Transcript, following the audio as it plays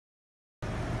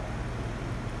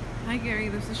Hi Gary,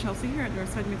 this is Chelsea here at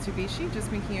Northside Mitsubishi,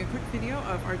 just making a quick video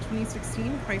of our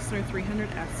 2016 Chrysler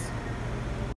 300S.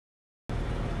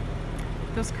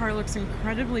 This car looks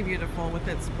incredibly beautiful with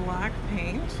its black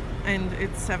paint and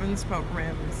its 7-spoke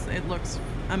rims. It looks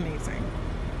amazing.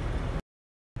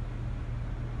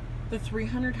 The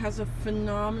 300 has a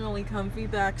phenomenally comfy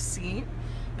back seat,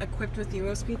 equipped with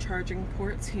USB charging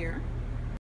ports here.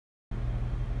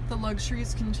 The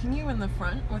luxuries continue in the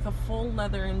front with a full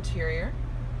leather interior.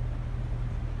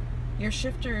 Your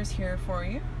shifter is here for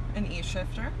you, an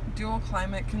e-shifter, dual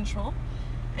climate control,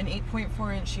 an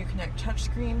 8.4-inch Uconnect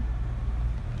touchscreen,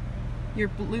 your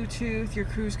Bluetooth, your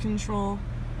cruise control,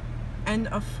 and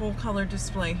a full color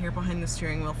display here behind the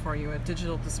steering wheel for you, a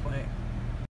digital display.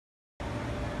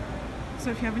 So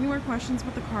if you have any more questions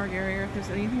about the car, Gary, or if there's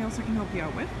anything else I can help you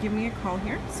out with, give me a call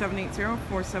here,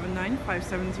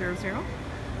 780-479-5700.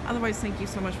 Otherwise, thank you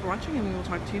so much for watching, and we will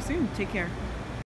talk to you soon. Take care.